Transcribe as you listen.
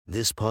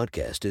This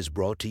podcast is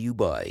brought to you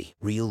by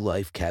Real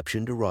Life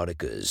Captioned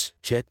Eroticas.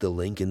 Check the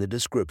link in the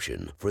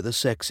description for the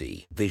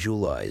sexy,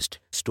 visualized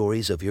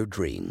stories of your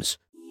dreams.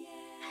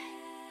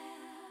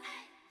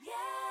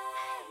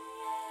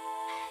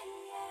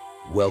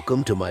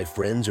 Welcome to my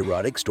friend's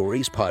Erotic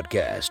Stories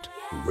podcast,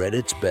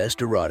 Reddit's Best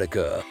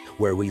Erotica,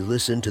 where we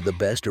listen to the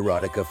best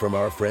erotica from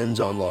our friends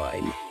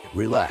online.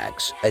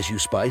 Relax as you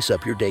spice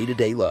up your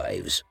day-to-day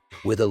lives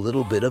with a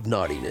little bit of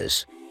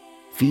naughtiness.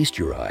 Feast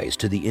your eyes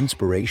to the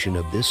inspiration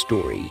of this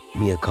story,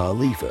 Mia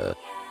Khalifa.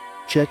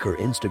 Check her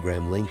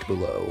Instagram linked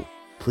below.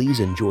 Please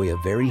enjoy a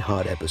very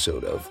hot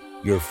episode of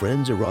Your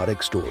Friend's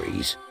Erotic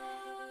Stories.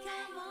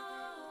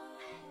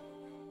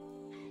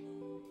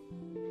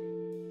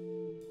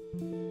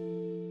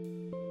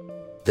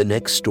 The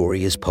next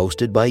story is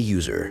posted by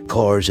user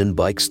Cars and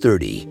Bikes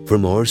 30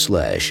 from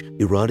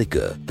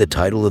r/erotica. The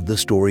title of the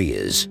story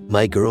is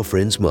My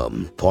Girlfriend's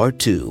Mom, Part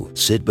 2.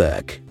 Sit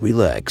back,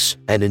 relax,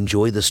 and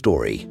enjoy the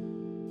story.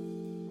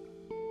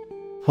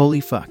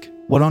 Holy fuck,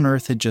 what on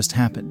earth had just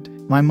happened?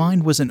 My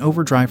mind was in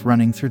overdrive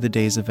running through the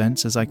day's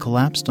events as I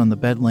collapsed on the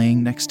bed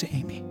laying next to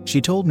Amy. She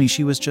told me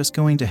she was just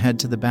going to head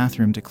to the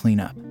bathroom to clean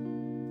up.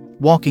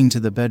 Walking to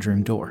the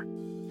bedroom door,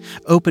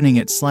 opening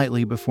it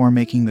slightly before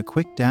making the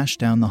quick dash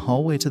down the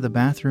hallway to the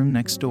bathroom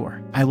next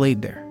door. I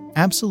laid there,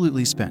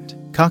 absolutely spent,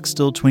 cock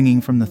still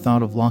twinging from the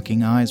thought of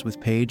locking eyes with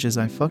Paige as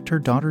I fucked her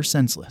daughter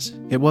senseless.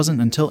 It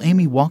wasn't until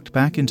Amy walked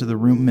back into the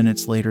room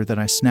minutes later that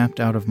I snapped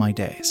out of my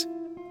daze.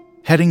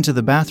 Heading to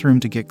the bathroom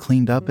to get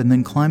cleaned up and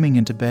then climbing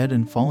into bed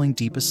and falling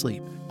deep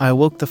asleep. I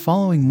awoke the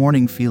following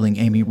morning feeling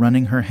Amy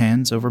running her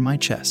hands over my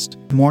chest.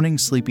 Morning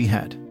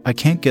sleepyhead. I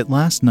can't get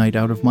last night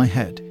out of my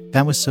head.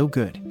 That was so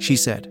good, she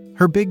said,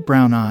 her big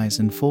brown eyes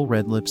and full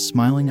red lips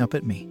smiling up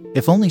at me.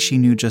 If only she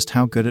knew just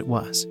how good it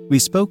was. We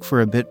spoke for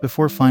a bit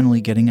before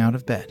finally getting out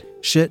of bed.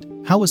 Shit,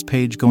 how was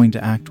Paige going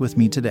to act with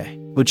me today?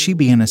 Would she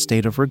be in a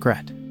state of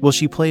regret? Will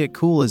she play it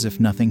cool as if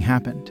nothing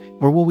happened?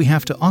 Or will we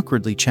have to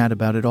awkwardly chat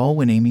about it all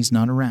when Amy's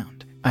not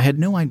around? I had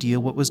no idea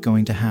what was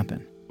going to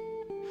happen.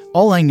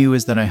 All I knew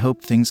is that I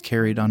hoped things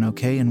carried on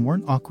okay and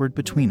weren't awkward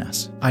between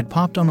us. I'd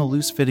popped on a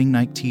loose-fitting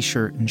Nike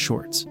t-shirt and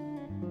shorts.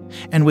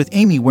 And with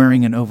Amy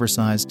wearing an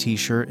oversized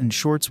t-shirt and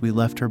shorts, we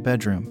left her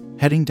bedroom,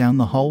 heading down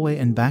the hallway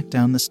and back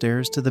down the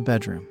stairs to the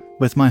bedroom,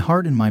 with my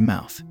heart in my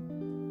mouth.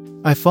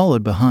 I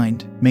followed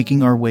behind,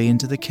 making our way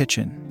into the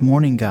kitchen.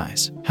 Morning,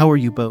 guys. How are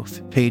you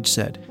both? Paige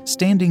said,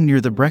 standing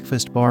near the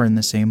breakfast bar in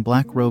the same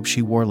black robe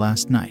she wore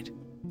last night.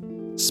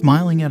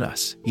 Smiling at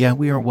us. Yeah,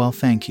 we are well,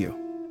 thank you.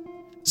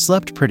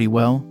 Slept pretty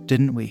well,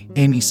 didn't we?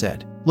 Amy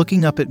said,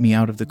 looking up at me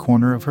out of the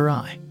corner of her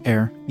eye.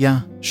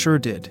 Yeah, sure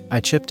did.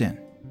 I chipped in,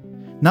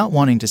 not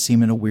wanting to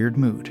seem in a weird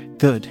mood.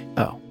 Good.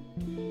 Oh.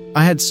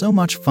 I had so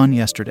much fun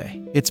yesterday.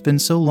 It's been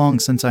so long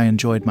since I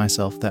enjoyed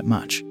myself that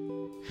much.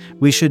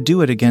 We should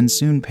do it again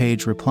soon,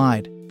 Paige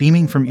replied,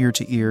 beaming from ear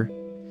to ear,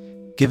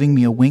 giving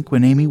me a wink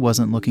when Amy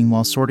wasn't looking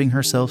while sorting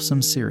herself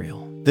some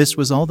cereal. This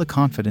was all the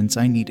confidence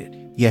I needed.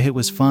 Yeah, it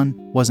was fun,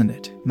 wasn't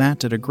it? Matt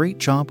did a great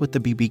job with the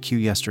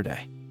BBQ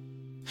yesterday.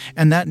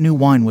 And that new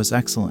wine was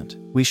excellent.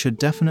 We should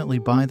definitely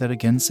buy that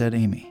again, said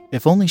Amy.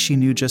 If only she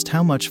knew just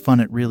how much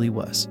fun it really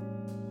was,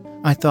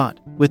 I thought,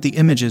 with the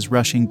images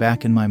rushing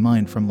back in my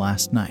mind from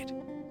last night.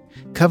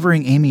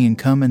 Covering Amy in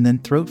cum and then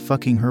throat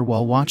fucking her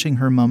while watching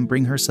her mum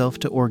bring herself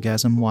to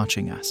orgasm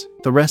watching us.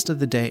 The rest of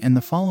the day and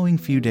the following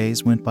few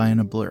days went by in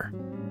a blur,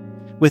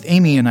 with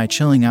Amy and I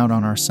chilling out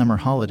on our summer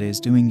holidays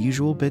doing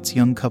usual bits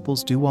young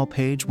couples do while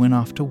Paige went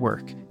off to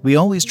work. We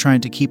always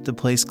tried to keep the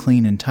place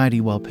clean and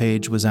tidy while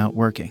Paige was out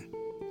working.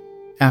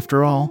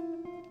 After all,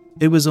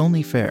 it was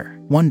only fair.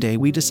 One day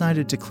we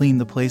decided to clean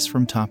the place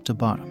from top to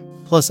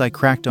bottom. Plus I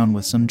cracked on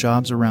with some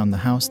jobs around the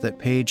house that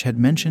Paige had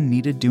mentioned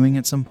needed doing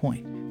at some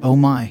point. Oh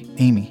my,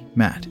 Amy,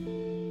 Matt,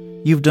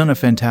 you've done a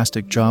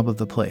fantastic job of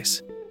the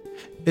place.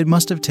 It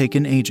must have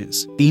taken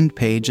ages, beamed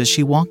Paige as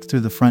she walked through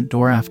the front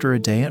door after a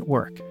day at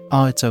work.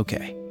 Oh, it's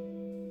okay.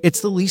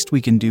 It's the least we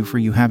can do for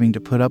you having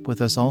to put up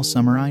with us all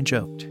summer, I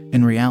joked.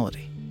 In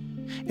reality,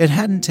 it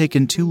hadn't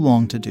taken too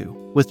long to do,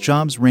 with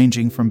jobs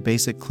ranging from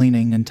basic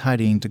cleaning and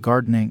tidying to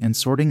gardening and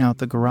sorting out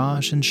the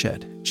garage and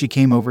shed. She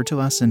came over to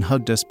us and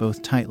hugged us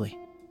both tightly,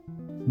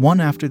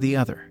 one after the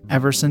other.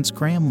 Ever since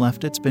Graham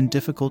left, it's been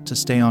difficult to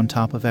stay on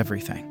top of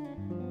everything.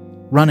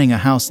 Running a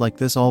house like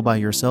this all by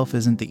yourself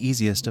isn't the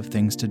easiest of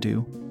things to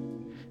do.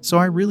 So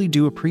I really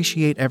do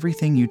appreciate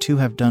everything you two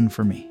have done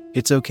for me.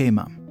 It's okay,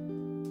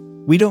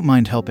 Mum. We don't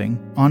mind helping,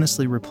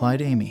 honestly,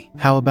 replied Amy.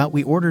 How about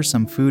we order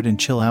some food and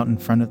chill out in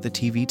front of the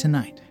TV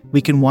tonight?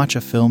 We can watch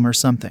a film or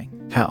something.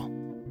 Hell,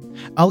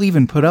 I'll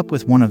even put up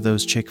with one of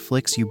those chick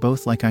flicks you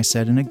both like, I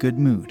said in a good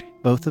mood.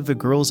 Both of the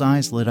girls'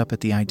 eyes lit up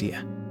at the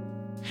idea.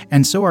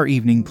 And so our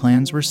evening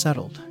plans were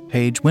settled.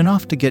 Paige went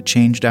off to get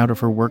changed out of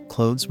her work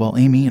clothes while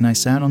Amy and I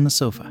sat on the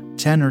sofa.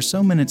 10 or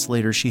so minutes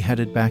later, she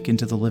headed back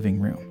into the living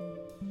room,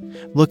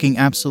 looking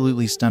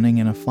absolutely stunning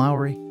in a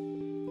flowery,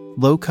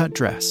 low-cut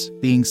dress.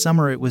 Being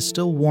summer, it was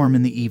still warm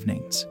in the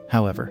evenings,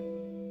 however.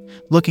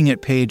 Looking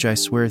at Paige, I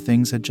swear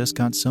things had just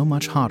got so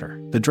much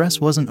hotter. The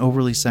dress wasn't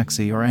overly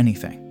sexy or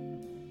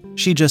anything,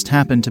 She just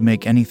happened to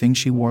make anything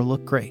she wore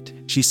look great.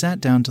 She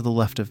sat down to the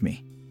left of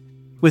me,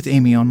 with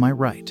Amy on my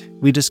right.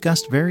 We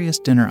discussed various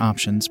dinner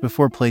options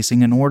before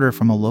placing an order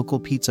from a local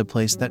pizza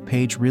place that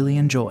Paige really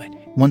enjoyed.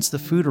 Once the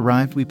food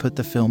arrived, we put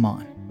the film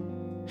on,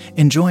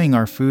 enjoying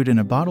our food and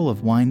a bottle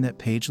of wine that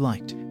Paige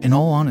liked. In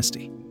all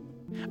honesty,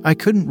 I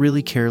couldn't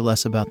really care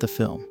less about the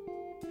film.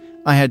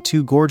 I had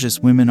two gorgeous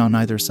women on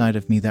either side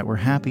of me that were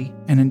happy,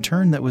 and in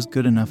turn that was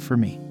good enough for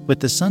me. With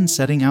the sun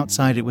setting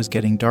outside, it was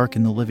getting dark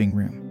in the living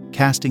room,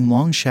 casting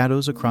long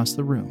shadows across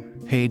the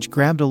room. Paige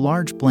grabbed a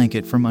large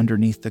blanket from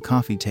underneath the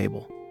coffee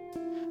table.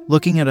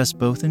 Looking at us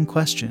both in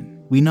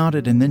question, we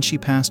nodded, and then she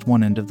passed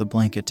one end of the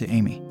blanket to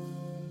Amy,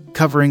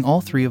 covering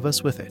all three of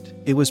us with it.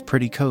 It was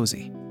pretty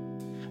cozy,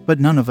 but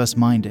none of us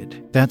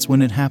minded. That's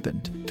when it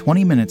happened.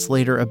 20 minutes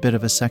later, a bit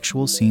of a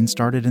sexual scene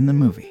started in the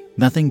movie.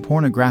 Nothing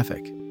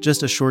pornographic,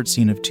 just a short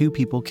scene of two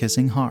people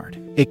kissing hard.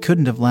 It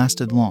couldn't have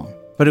lasted long,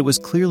 but it was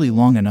clearly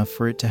long enough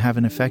for it to have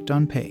an effect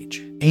on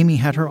Paige. Amy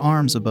had her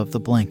arms above the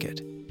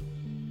blanket,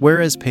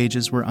 whereas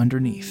Paige's were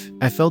underneath.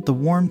 I felt the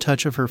warm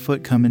touch of her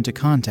foot come into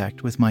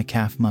contact with my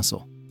calf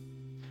muscle,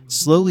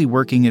 slowly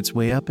working its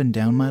way up and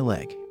down my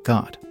leg.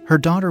 God, her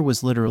daughter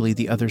was literally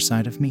the other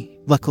side of me.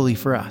 Luckily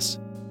for us,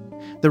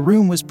 the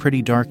room was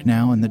pretty dark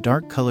now, and the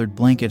dark-colored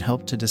blanket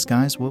helped to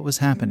disguise what was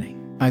happening.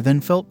 I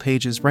then felt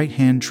Paige's right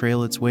hand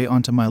trail its way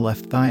onto my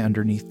left thigh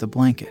underneath the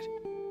blanket,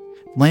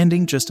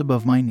 landing just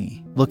above my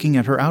knee. Looking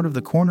at her out of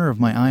the corner of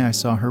my eye, I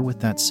saw her with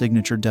that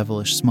signature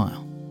devilish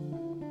smile,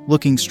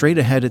 looking straight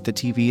ahead at the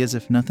TV as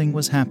if nothing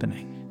was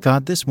happening.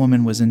 God, this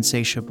woman was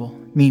insatiable.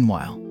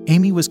 Meanwhile,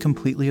 Amy was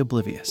completely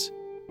oblivious,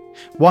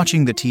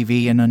 watching the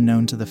TV and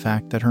unknown to the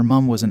fact that her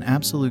mom was an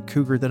absolute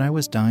cougar that I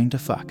was dying to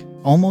fuck.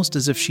 Almost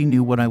as if she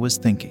knew what I was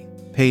thinking,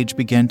 Paige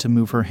began to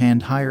move her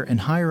hand higher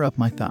and higher up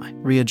my thigh,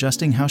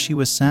 readjusting how she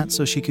was sat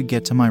so she could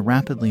get to my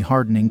rapidly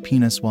hardening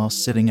penis while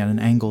sitting at an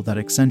angle that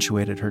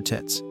accentuated her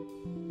tits,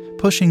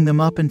 pushing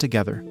them up and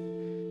together,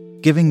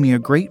 giving me a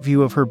great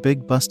view of her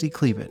big busty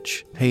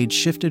cleavage. Paige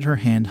shifted her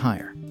hand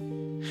higher,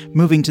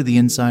 moving to the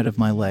inside of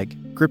my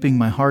leg, gripping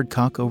my hard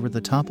cock over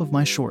the top of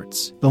my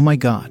shorts. Oh my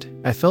God,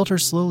 I felt her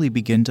slowly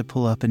begin to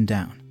pull up and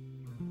down,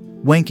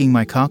 wanking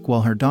my cock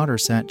while her daughter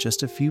sat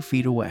just a few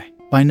feet away.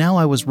 By now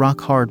I was rock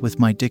hard with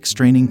my dick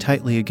straining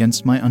tightly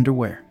against my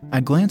underwear.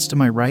 I glanced to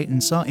my right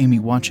and saw Amy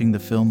watching the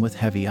film with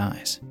heavy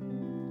eyes,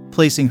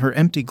 placing her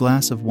empty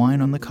glass of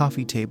wine on the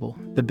coffee table.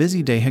 The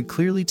busy day had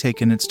clearly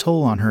taken its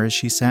toll on her as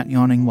she sat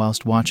yawning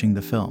whilst watching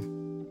the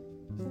film,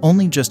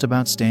 only just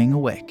about staying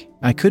awake.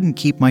 I couldn't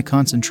keep my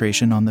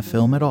concentration on the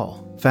film at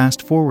all.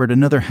 Fast forward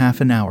another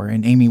half an hour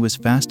and Amy was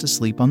fast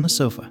asleep on the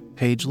sofa.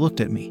 Paige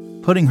looked at me,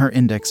 putting her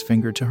index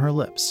finger to her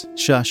lips.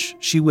 Shush,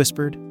 she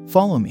whispered.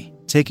 Follow me,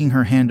 taking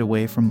her hand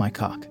away from my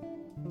cock,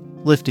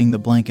 lifting the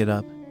blanket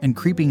up and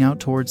creeping out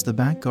towards the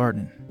back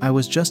garden. I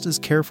was just as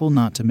careful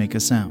not to make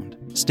a sound,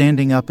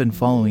 standing up and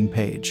following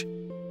Paige,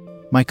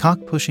 my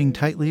cock pushing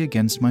tightly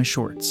against my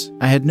shorts.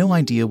 I had no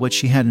idea what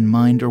she had in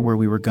mind or where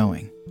we were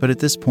going, but at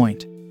this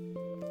point,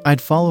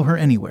 I'd follow her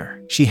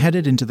anywhere. She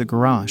headed into the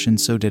garage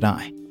and so did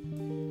I,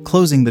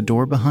 closing the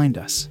door behind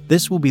us.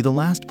 This will be the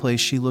last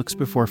place she looks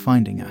before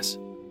finding us.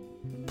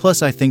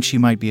 Plus, I think she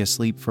might be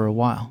asleep for a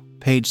while,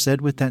 Paige said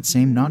with that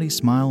same naughty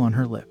smile on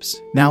her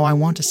lips. Now I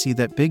want to see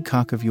that big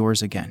cock of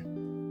yours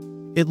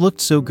again. It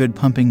looked so good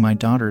pumping my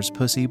daughter's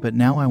pussy, but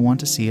now I want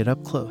to see it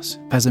up close.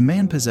 As a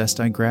man possessed,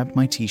 I grabbed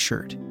my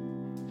t-shirt,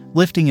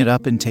 lifting it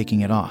up and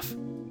taking it off,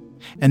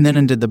 and then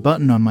undid the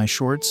button on my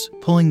shorts,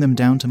 pulling them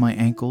down to my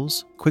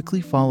ankles, quickly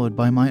followed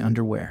by my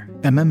underwear.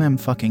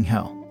 Fucking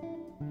hell.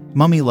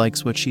 Mummy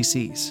likes what she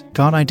sees.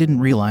 God, I didn't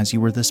realize you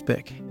were this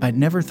big. I'd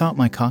never thought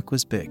my cock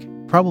was big,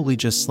 probably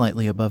just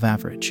slightly above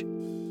average.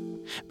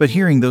 But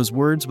hearing those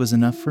words was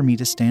enough for me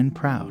to stand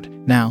proud.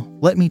 Now,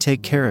 let me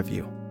take care of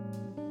you,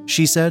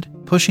 she said,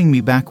 pushing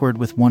me backward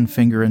with one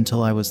finger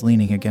until I was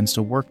leaning against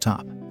a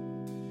worktop,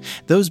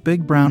 those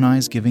big brown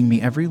eyes giving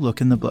me every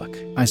look in the book.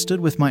 I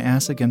stood with my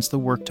ass against the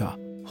worktop,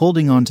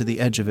 holding on to the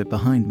edge of it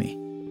behind me,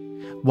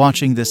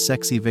 watching this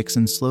sexy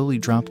vixen slowly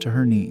drop to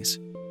her knees,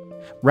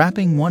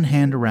 wrapping one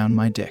hand around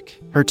my dick.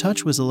 Her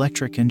touch was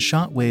electric and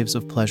shot waves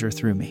of pleasure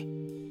through me,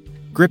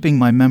 gripping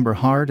my member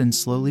hard and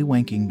slowly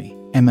wanking me.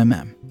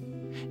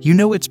 You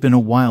know, it's been a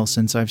while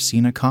since I've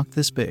seen a cock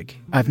this big.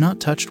 I've not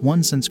touched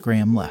one since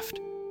Graham left.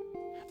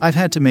 I've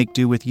had to make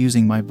do with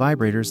using my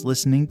vibrators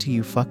listening to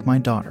you fuck my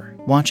daughter.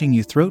 Watching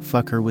you throat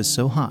fuck her was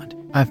so hot.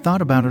 I've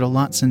thought about it a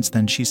lot since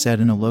then, she said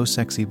in a low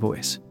sexy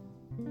voice,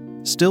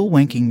 still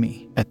wanking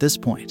me. At this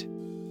point,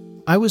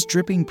 I was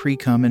dripping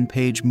pre-cum and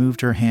Paige moved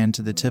her hand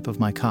to the tip of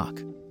my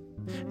cock,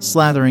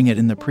 slathering it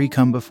in the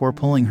pre-cum before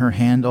pulling her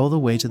hand all the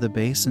way to the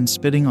base and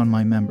spitting on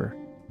my member,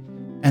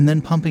 and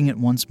then pumping it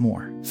once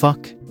more.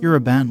 Fuck, you're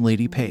a bad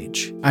lady,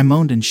 Paige, I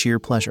moaned in sheer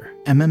pleasure.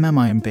 I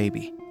am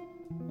baby.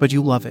 But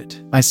you love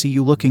it. I see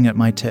you looking at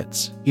my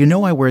tits. You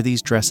know I wear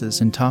these dresses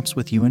and tops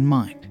with you in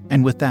mind.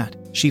 And with that,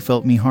 she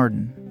felt me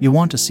harden. You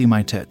want to see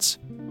my tits?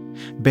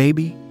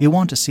 Baby, you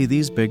want to see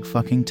these big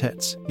fucking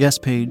tits? Yes,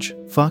 Paige.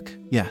 Fuck,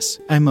 yes,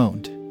 I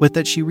moaned. With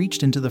that, she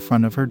reached into the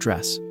front of her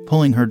dress,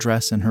 pulling her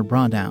dress and her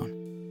bra down,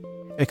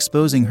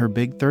 exposing her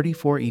big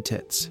 34E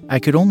tits. I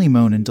could only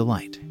moan in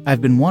delight. I've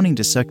been wanting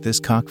to suck this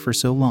cock for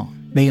so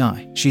long. May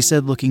I? She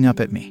said, looking up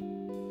at me.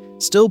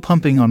 Still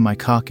pumping on my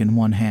cock in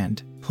one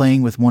hand,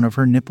 playing with one of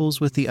her nipples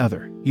with the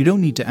other. You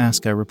don't need to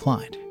ask, I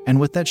replied.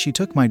 And with that, she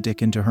took my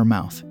dick into her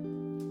mouth,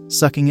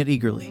 sucking it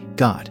eagerly.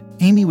 God,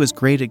 Amy was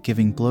great at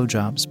giving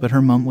blowjobs, but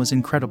her mum was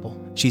incredible.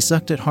 She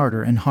sucked it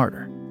harder and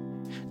harder,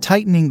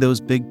 tightening those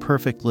big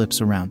perfect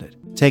lips around it,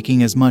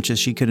 taking as much as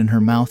she could in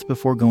her mouth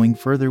before going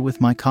further with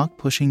my cock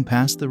pushing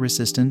past the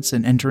resistance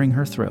and entering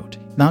her throat.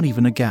 Not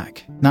even a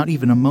gag, not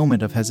even a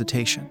moment of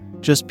hesitation,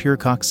 just pure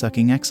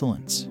cock-sucking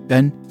excellence.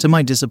 Then, to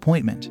my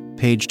disappointment,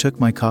 Paige took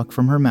my cock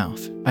from her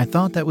mouth. I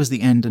thought that was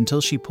the end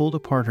until she pulled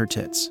apart her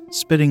tits,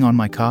 spitting on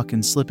my cock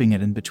and slipping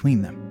it in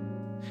between them,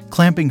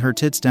 clamping her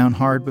tits down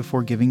hard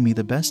before giving me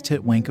the best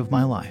tit wank of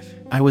my life.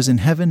 I was in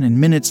heaven, and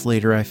minutes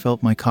later I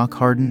felt my cock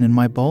harden and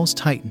my balls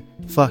tighten.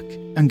 Fuck,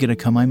 I'm gonna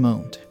come, I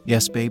moaned.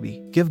 Yes,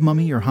 baby, give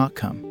mommy your hot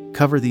cum.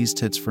 Cover these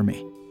tits for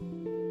me,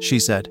 she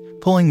said,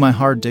 pulling my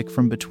hard dick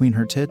from between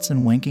her tits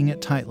and wanking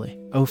it tightly.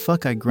 Oh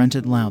fuck, I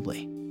grunted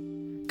loudly,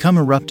 cum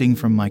erupting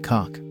from my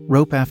cock,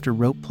 rope after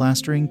rope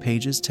plastering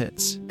Paige's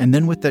tits. And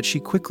then with that, she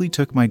quickly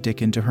took my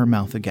dick into her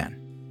mouth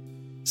again,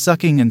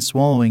 sucking and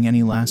swallowing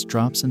any last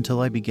drops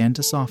until I began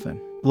to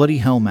soften. Bloody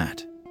hell,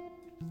 Matt,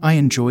 I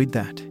enjoyed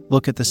that.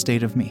 Look at the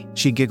state of me,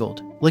 she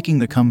giggled, licking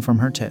the cum from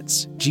her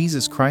tits.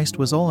 Jesus Christ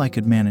was all I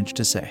could manage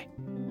to say,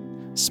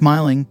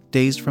 smiling,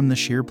 dazed from the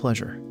sheer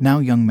pleasure. Now,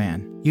 young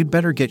man, you'd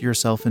better get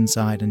yourself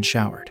inside and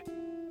showered.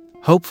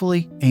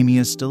 Hopefully, Amy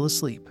is still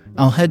asleep.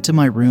 I'll head to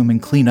my room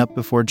and clean up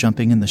before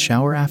jumping in the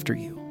shower after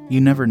you.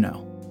 You never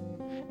know.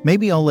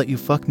 Maybe I'll let you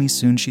fuck me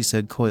soon, she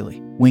said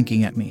coyly,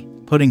 winking at me,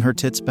 putting her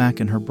tits back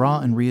in her bra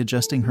and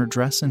readjusting her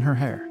dress and her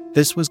hair.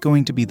 This was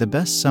going to be the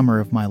best summer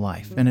of my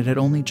life, and it had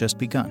only just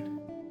begun.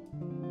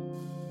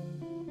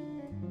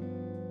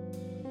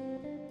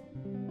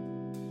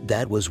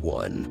 That was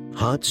one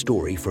hot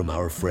story from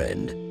our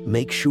friend.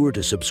 Make sure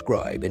to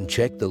subscribe and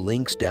check the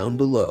links down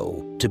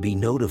below to be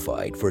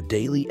notified for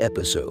daily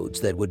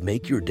episodes that would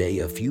make your day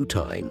a few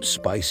times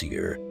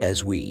spicier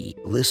as we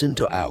listen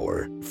to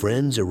our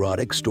friends'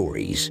 erotic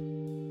stories.